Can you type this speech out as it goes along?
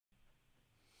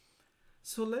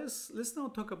So let's now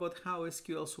talk about how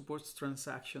SQL supports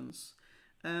transactions.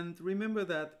 And remember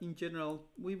that in general,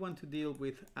 we want to deal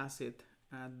with ACID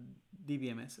and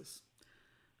DBMSs.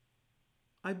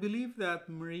 I believe that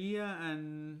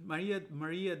MariaDB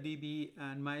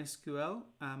and MySQL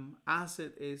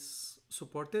ACID is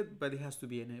supported, but it has to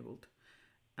be enabled.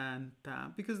 And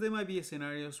because there might be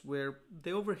scenarios where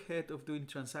the overhead of doing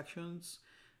transactions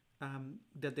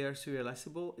that they are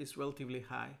serializable is relatively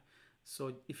high.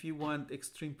 So if you want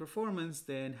extreme performance,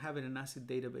 then having an ACID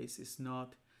database is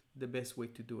not the best way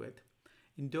to do it.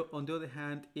 On the other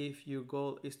hand, if your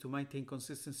goal is to maintain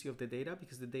consistency of the data,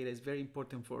 because the data is very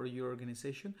important for your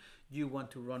organization, you want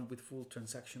to run with full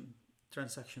transaction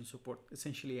support,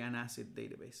 essentially an ACID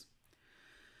database.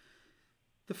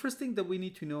 The first thing that we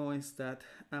need to know is that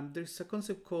there's a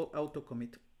concept called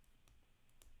autocommit.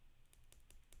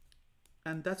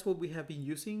 And that's what we have been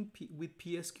using with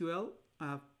PSQL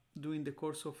during the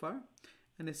course so far.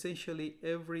 And essentially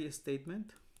every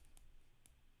statement,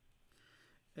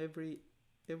 every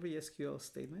SQL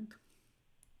statement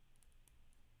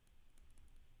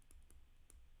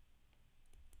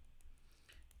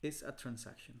is a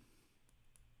transaction.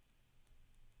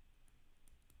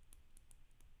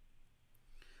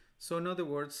 So in other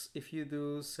words, if you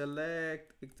do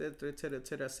select,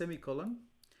 etc., semicolon,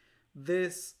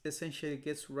 this essentially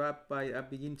gets wrapped by a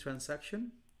begin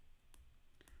transaction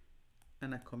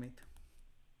and a commit.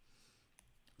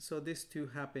 So these two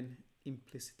happen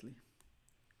implicitly.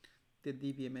 The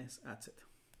DBMS adds it.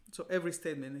 So every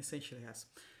statement essentially has.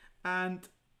 And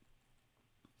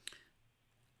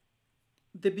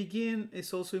the begin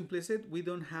is also implicit. We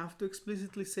don't have to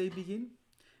explicitly say begin.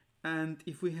 And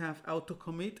if we have auto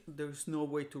commit, there's no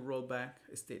way to roll back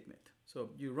a statement. So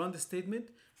you run the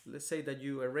statement. Let's say that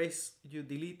you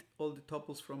delete all the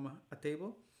tuples from a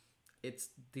table. It's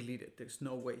deleted. There's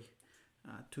no way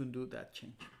to undo that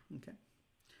change. Okay.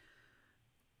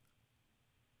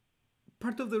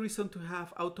 Part of the reason to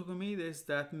have autocommit is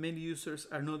that many users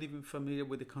are not even familiar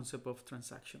with the concept of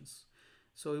transactions.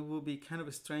 So it will be kind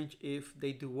of strange if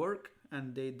they do work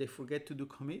and they forget to do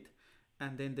commit,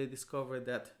 and then they discover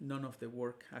that none of the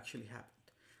work actually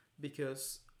happened.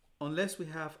 Because unless we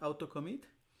have autocommit,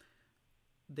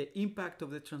 the impact of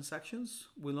the transactions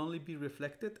will only be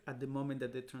reflected at the moment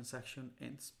that the transaction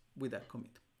ends with that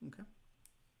commit. Okay.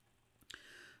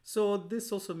 So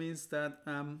this also means that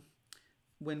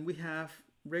when we have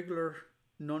regular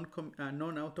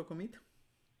non-auto commit,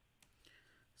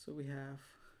 so we have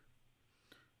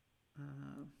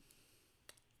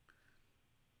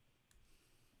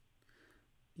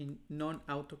in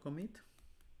non-auto commit,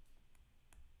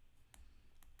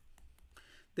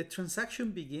 the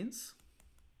transaction begins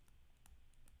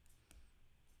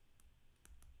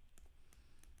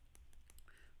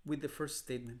with the first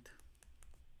statement.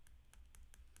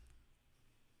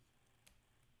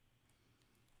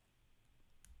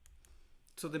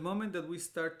 So the moment that we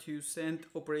start to send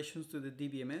operations to the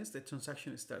DBMS, the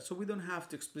transaction starts. So we don't have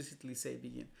to explicitly say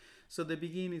begin. So the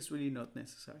begin is really not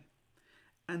necessary.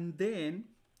 And then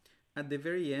at the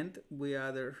very end, we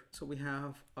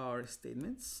have our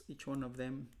statements, each one of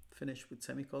them finished with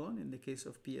semicolon in the case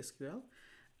of PSQL.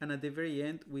 And at the very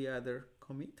end, we either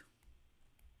commit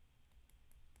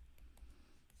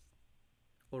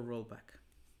or rollback.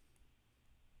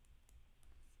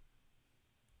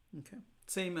 Okay.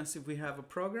 Same as if we have a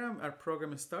program, our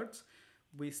program starts,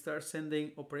 we start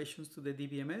sending operations to the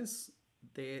DBMS,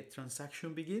 the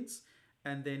transaction begins,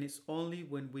 and then it's only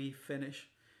when we finish,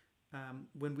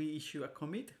 when we issue a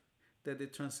commit, that the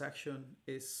transaction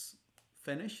is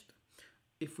finished.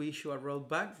 If we issue a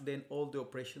rollback, then all the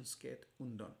operations get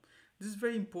undone. This is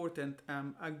very important.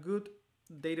 A good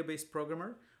database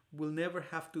programmer will never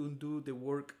have to undo the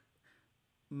work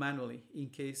manually in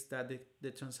case that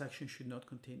the transaction should not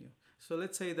continue. So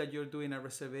let's say that you're doing a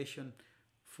reservation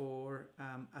for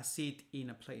a seat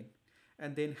in a plane,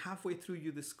 and then halfway through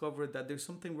you discover that there's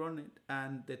something wrong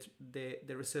and that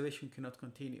the reservation cannot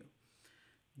continue.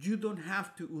 You don't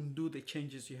have to undo the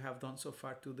changes you have done so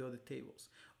far to the other tables.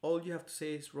 All you have to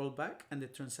say is roll back and the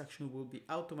transaction will be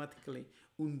automatically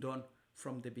undone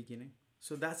from the beginning.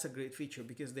 So that's a great feature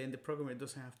because then the programmer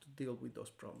doesn't have to deal with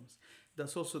those problems.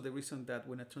 That's also the reason that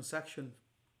when a transaction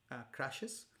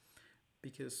crashes,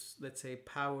 because let's say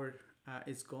power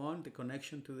is gone, the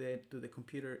connection to the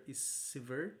computer is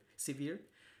severe,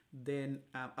 then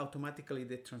automatically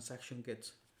the transaction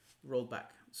gets rolled back.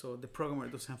 So the programmer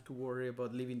doesn't have to worry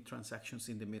about leaving transactions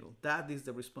in the middle. That is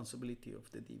the responsibility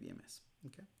of the DBMS.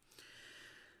 Okay.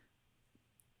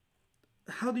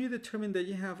 How do you determine that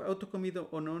you have auto commit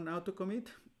or non-auto commit?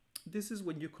 This is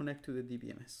when you connect to the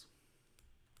DBMS.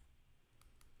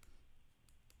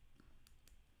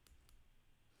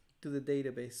 to the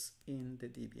database in the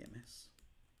DBMS.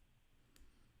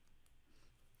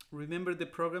 Remember the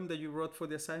program that you wrote for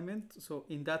the assignment? So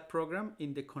in that program,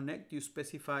 in the connect, you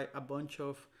specify a bunch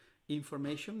of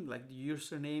information like the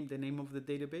username, the name of the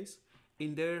database.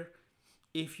 In there,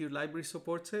 if your library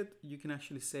supports it, you can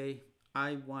actually say,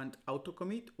 I want auto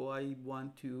commit, or I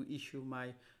want to issue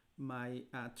my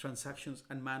transactions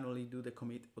and manually do the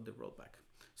commit or the rollback.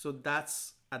 So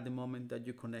that's at the moment that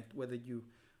you connect, whether you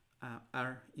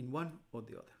are in one or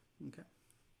the other. Okay.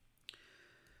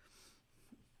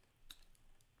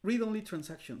 Read-only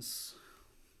transactions.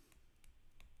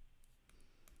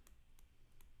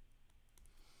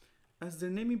 As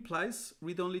their name implies,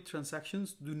 read-only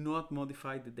transactions do not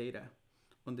modify the data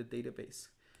on the database.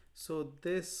 So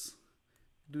this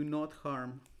do not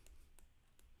harm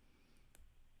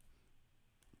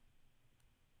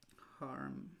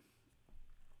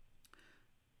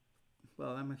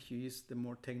well, I'm actually use the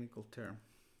more technical term.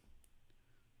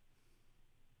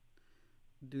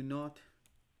 Do not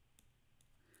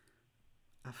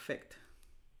affect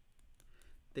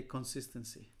the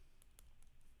consistency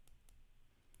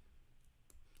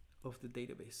of the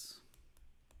database.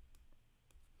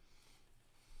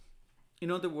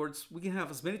 In other words, we can have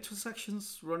as many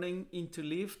transactions running into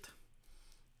Lyft,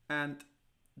 and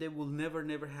they will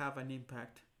never have an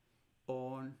impact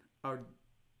on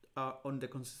on the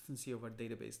consistency of our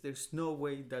database. There's no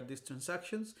way that these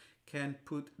transactions can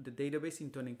put the database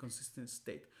into an inconsistent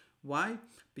state. Why?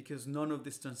 Because none of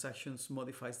these transactions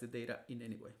modifies the data in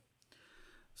any way.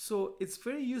 So it's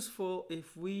very useful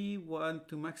if we want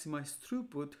to maximize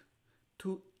throughput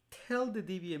to tell the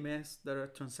DBMS that our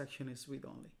transaction is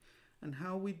read-only. And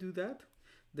how we do that?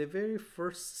 The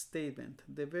first statement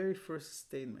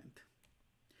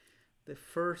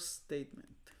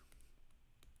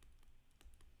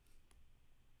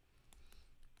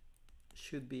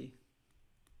should be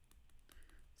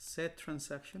set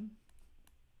transaction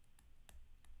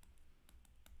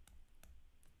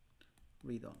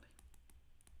read-only.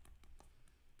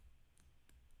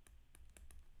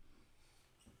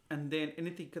 And then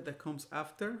anything that comes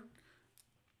after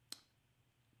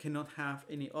cannot have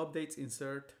any updates,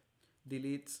 insert,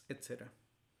 deletes, etc.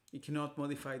 It cannot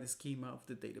modify the schema of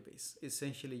the database.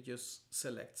 Essentially just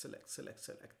select.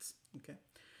 Okay.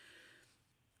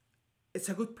 It's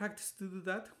a good practice to do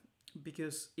that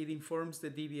because it informs the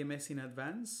DBMS in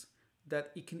advance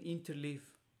that it can interleave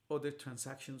other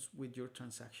transactions with your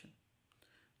transaction.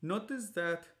 Notice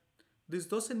that this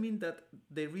doesn't mean that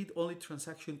the read-only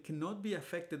transaction cannot be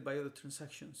affected by other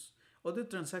transactions. Other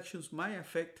transactions might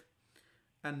affect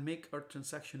and make our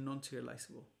transaction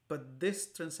non-serializable. But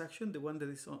this transaction, the one that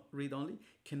is read-only,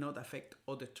 cannot affect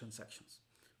other transactions.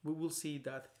 We will see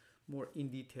that more in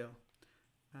detail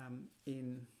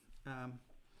in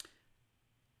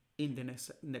the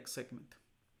next segment.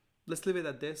 Let's leave it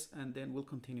at this, and then we'll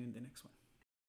continue in the next one.